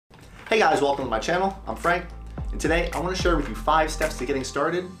Hey guys, welcome to my channel. I'm Frank, and today I want to share with you 5 steps to getting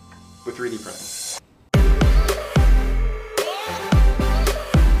started with 3D printing.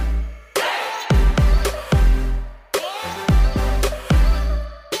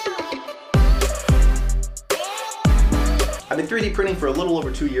 I've been 3D printing for a little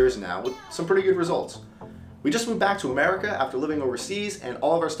over 2 years now with some pretty good results. We just moved back to America after living overseas, and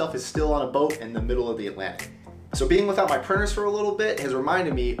all of our stuff is still on a boat in the middle of the Atlantic. So being without my printers for a little bit has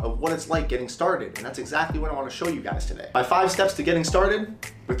reminded me of what it's like getting started, and that's exactly what I want to show you guys today. My 5 steps to getting started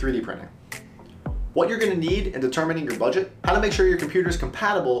with 3D printing. What you're going to need in determining your budget, how to make sure your computer is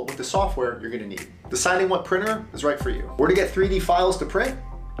compatible with the software you're going to need, deciding what printer is right for you, where to get 3D files to print,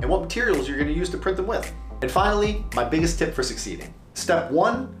 and what materials you're going to use to print them with. And finally, my biggest tip for succeeding. Step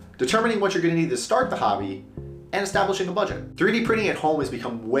 1, determining what you're going to need to start the hobby and establishing a budget. 3D printing at home has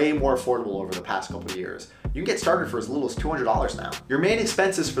become way more affordable over the past couple of years. You can get started for as little as $200 now. Your main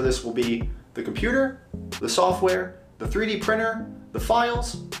expenses for this will be the computer, the software, the 3D printer, the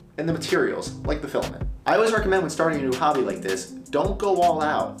files, and the materials, like the filament. I always recommend when starting a new hobby like this, don't go all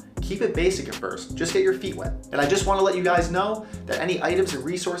out. Keep it basic at first, just get your feet wet. And I just want to let you guys know that any items and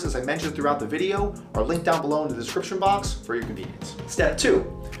resources I mentioned throughout the video are linked down below in the description box for your convenience. Step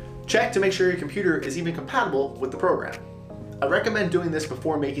 2, check to make sure your computer is even compatible with the program. I recommend doing this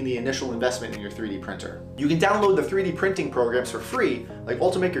before making the initial investment in your 3D printer. You can download the 3D printing programs for free, like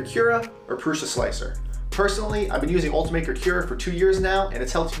Ultimaker Cura or Prusa Slicer. Personally, I've been using Ultimaker Cura for 2 years now, and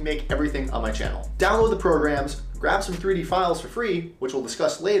it's helped me make everything on my channel. Download the programs, grab some 3D files for free, which we'll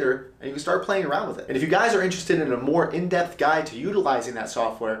discuss later, and you can start playing around with it. And if you guys are interested in a more in-depth guide to utilizing that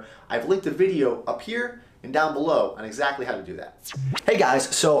software, I've linked a video up here and down below on exactly how to do that. Hey guys,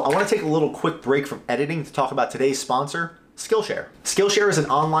 so I want to take a little quick break from editing to talk about today's sponsor, Skillshare. Skillshare is an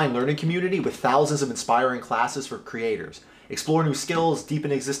online learning community with thousands of inspiring classes for creators. Explore new skills,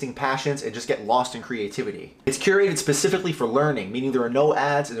 deepen existing passions, and just get lost in creativity. It's curated specifically for learning, meaning there are no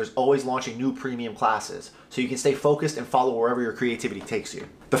ads and there's always launching new premium classes, so you can stay focused and follow wherever your creativity takes you.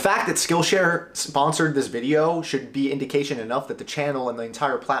 The fact that Skillshare sponsored this video should be indication enough that the channel and the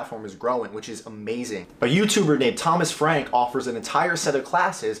entire platform is growing, which is amazing. A YouTuber named Thomas Frank offers an entire set of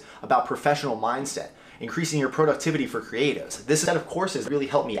classes about professional mindset, increasing your productivity for creatives. This set of courses really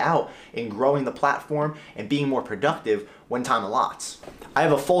helped me out in growing the platform and being more productive when time allots. I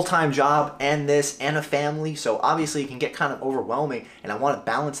have a full-time job and this and a family, so obviously it can get kind of overwhelming, and I want to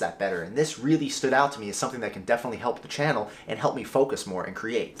balance that better, and this really stood out to me as something that can definitely help the channel and help me focus more and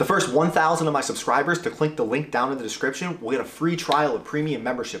create. The first 1,000 of my subscribers to click the link down in the description will get a free trial of premium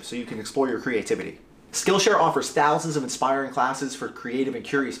membership so you can explore your creativity. Skillshare offers thousands of inspiring classes for creative and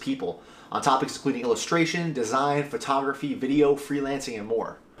curious people on topics including illustration, design, photography, video, freelancing, and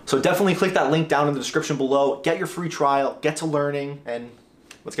more. So definitely click that link down in the description below, get your free trial, get to learning, and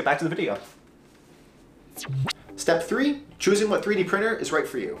let's get back to the video. Step 3, choosing what 3D printer is right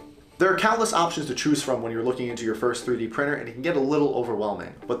for you. There are countless options to choose from when you're looking into your first 3D printer, and it can get a little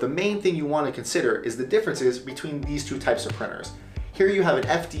overwhelming. But the main thing you want to consider is the differences between these two types of printers. Here you have an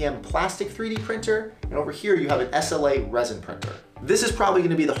FDM plastic 3D printer, and over here you have an SLA resin printer. This is probably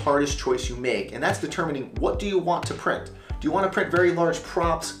going to be the hardest choice you make, and that's determining what do you want to print. Do you want to print very large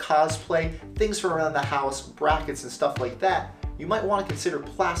props, cosplay, things for around the house, brackets and stuff like that? You might want to consider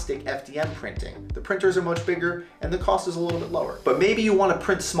plastic FDM printing. The printers are much bigger and the cost is a little bit lower. But maybe you want to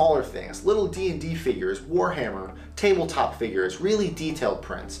print smaller things, little D&D figures, Warhammer, tabletop figures, really detailed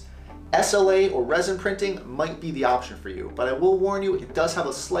prints. SLA or resin printing might be the option for you, but I will warn you, it does have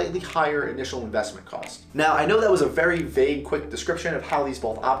a slightly higher initial investment cost. Now, I know that was a very vague, quick description of how these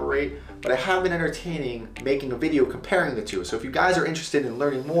both operate, but I have been entertaining making a video comparing the two. So if you guys are interested in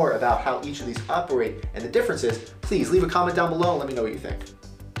learning more about how each of these operate and the differences, please leave a comment down below and let me know what you think.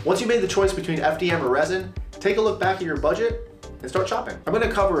 Once you made the choice between FDM or resin, take a look back at your budget and start shopping. I'm going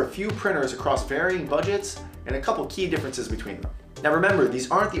to cover a few printers across varying budgets and a couple key differences between them. Now remember,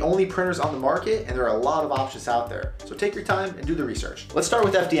 these aren't the only printers on the market, and there are a lot of options out there. So take your time and do the research. Let's start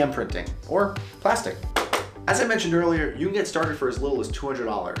with FDM printing, or plastic. As I mentioned earlier, you can get started for as little as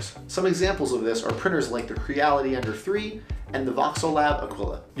 $200. Some examples of this are printers like the Creality Ender 3 and the Voxelab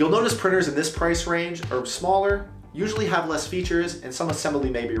Aquila. You'll notice printers in this price range are smaller, usually have less features, and some assembly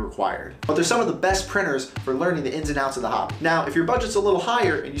may be required. But they're some of the best printers for learning the ins and outs of the hobby. Now, if your budget's a little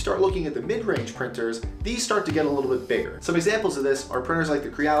higher and you start looking at the mid-range printers, these start to get a little bit bigger. Some examples of this are printers like the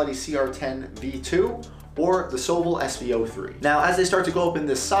Creality CR10 V2 or the Sovol SVO3. Now, as they start to go up in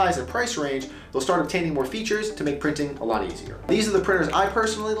this size and price range, they'll start obtaining more features to make printing a lot easier. These are the printers I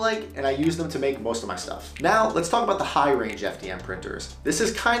personally like, and I use them to make most of my stuff. Now, let's talk about the high-range FDM printers. This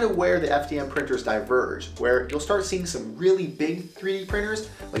is kind of where the FDM printers diverge, where you'll start seeing some really big 3D printers,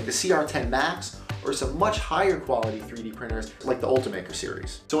 like the CR10 Max, or some much higher quality 3D printers like the Ultimaker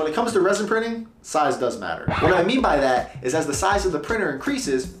series. So when it comes to resin printing, size does matter. What I mean by that is as the size of the printer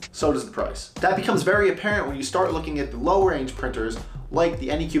increases, so does the price. That becomes very apparent when you start looking at the low range printers like the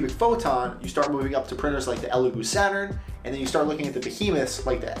Anycubic Photon. You start moving up to printers like the Elegoo Saturn, and then you start looking at the behemoths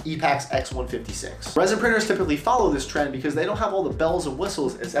like the Epax X156. Resin printers typically follow this trend because they don't have all the bells and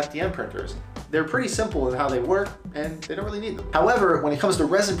whistles as FDM printers. They're pretty simple in how they work, and they don't really need them. However, when it comes to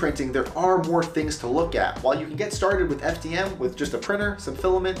resin printing, there are more things to look at. While you can get started with FDM with just a printer, some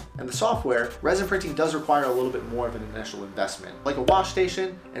filament, and the software, resin printing does require a little bit more of an initial investment, like a wash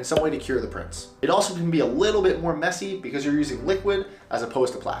station and some way to cure the prints. It also can be a little bit more messy because you're using liquid as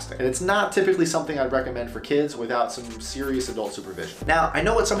opposed to plastic. And it's not typically something I'd recommend for kids without some serious adult supervision. Now, I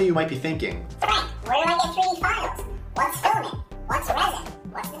know what some of you might be thinking. Frank, where do I get 3D files? What's filament? What's resin?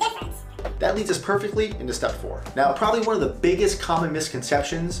 What's the difference? That leads us perfectly into step 4. Now, probably one of the biggest common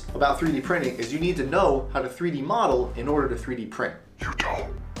misconceptions about 3D printing is you need to know how to 3D model in order to 3D print. You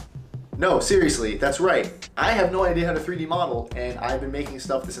don't. No, seriously, that's right. I have no idea how to 3D model, and I've been making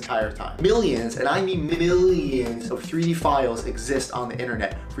stuff this entire time. Millions, and I mean millions, of 3D files exist on the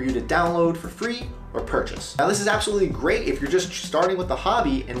internet for you to download for free or purchase. Now, this is absolutely great if you're just starting with the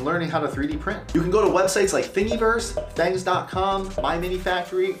hobby and learning how to 3D print. You can go to websites like Thingiverse, Thangs.com, My Mini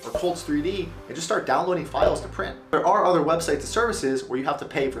Factory, or Colts 3D and just start downloading files to print. There are other websites and services where you have to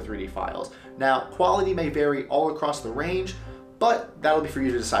pay for 3D files. Now, quality may vary all across the range, but that'll be for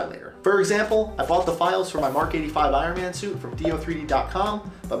you to decide later. For example, I bought the files for my Mark 85 Iron Man suit from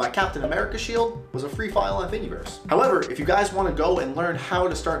do3d.com, but my Captain America shield was a free file on Thingiverse. However, if you guys want to go and learn how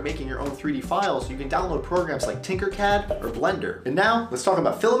to start making your own 3D files, you can download programs like Tinkercad or Blender. And now, let's talk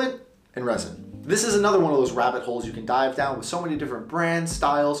about filament and resin. This is another one of those rabbit holes you can dive down with so many different brands,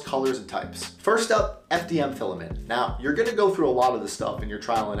 styles, colors, and types. First up, FDM filament. Now, you're gonna go through a lot of this stuff in your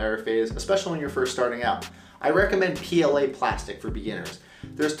trial and error phase, especially when you're first starting out. I recommend PLA plastic for beginners.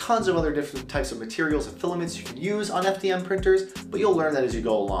 There's tons of other different types of materials and filaments you can use on FDM printers, but you'll learn that as you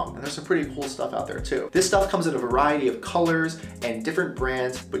go along. And there's some pretty cool stuff out there too. This stuff comes in a variety of colors and different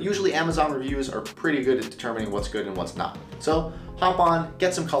brands, but usually Amazon reviews are pretty good at determining what's good and what's not. So hop on,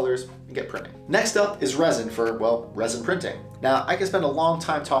 get some colors, and get printing. Next up is resin for, well, resin printing. Now, I can spend a long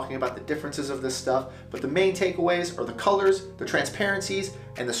time talking about the differences of this stuff, but the main takeaways are the colors, the transparencies,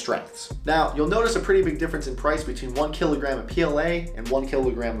 and the strengths. Now, you'll notice a pretty big difference in price between 1 kilogram of PLA and 1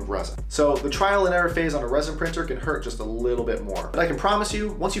 kilogram of resin. So the trial and error phase on a resin printer can hurt just a little bit more. But I can promise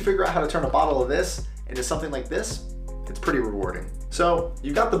you, once you figure out how to turn a bottle of this into something like this, it's pretty rewarding. So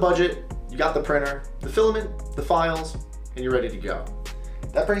you got the budget, you got the printer, the filament, the files, and you're ready to go.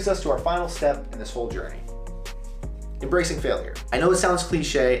 That brings us to our final step in this whole journey. Embracing failure. I know it sounds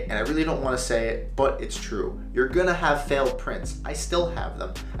cliche and I really don't want to say it, but it's true. You're gonna have failed prints. I still have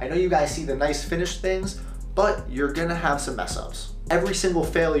them. I know you guys see the nice finished things, but you're gonna have some mess ups. Every single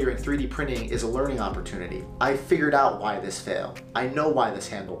failure in 3D printing is a learning opportunity. I figured out why this failed. I know why this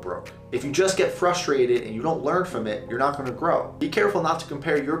handle broke. If you just get frustrated and you don't learn from it, you're not gonna grow. Be careful not to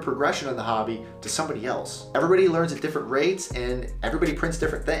compare your progression in the hobby to somebody else. Everybody learns at different rates and everybody prints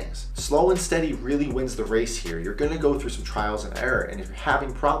different things. Slow and steady really wins the race here. You're gonna go through some trials and error, and if you're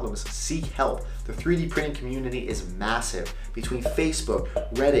having problems, seek help. The 3D printing community is massive. Between Facebook,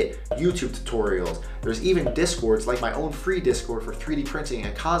 Reddit, YouTube tutorials, there's even Discords like my own free Discord for 3D printing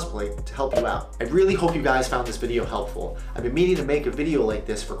and cosplay to help you out. I really hope you guys found this video helpful. I've been meaning to make a video like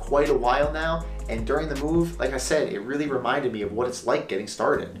this for quite a while now, and during the move, like I said, it really reminded me of what it's like getting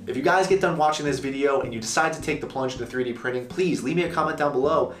started. If you guys get done watching this video and you decide to take the plunge into 3D printing, please leave me a comment down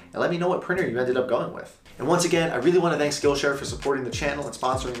below and let me know what printer you ended up going with. And once again, I really want to thank Skillshare for supporting the channel and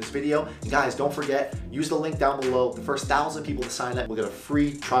sponsoring this video. And guys, don't forget, use the link down below. The first 1,000 people to sign up will get a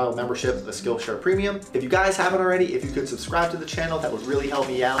free trial membership of Skillshare Premium. If you guys haven't already, if you could subscribe to the channel, that would really help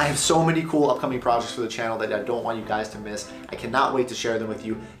me out. I have so many cool upcoming projects for the channel that I don't want you guys to miss. I cannot wait to share them with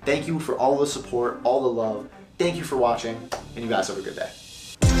you. Thank you for all the support, all the love. Thank you for watching, and you guys have a good day.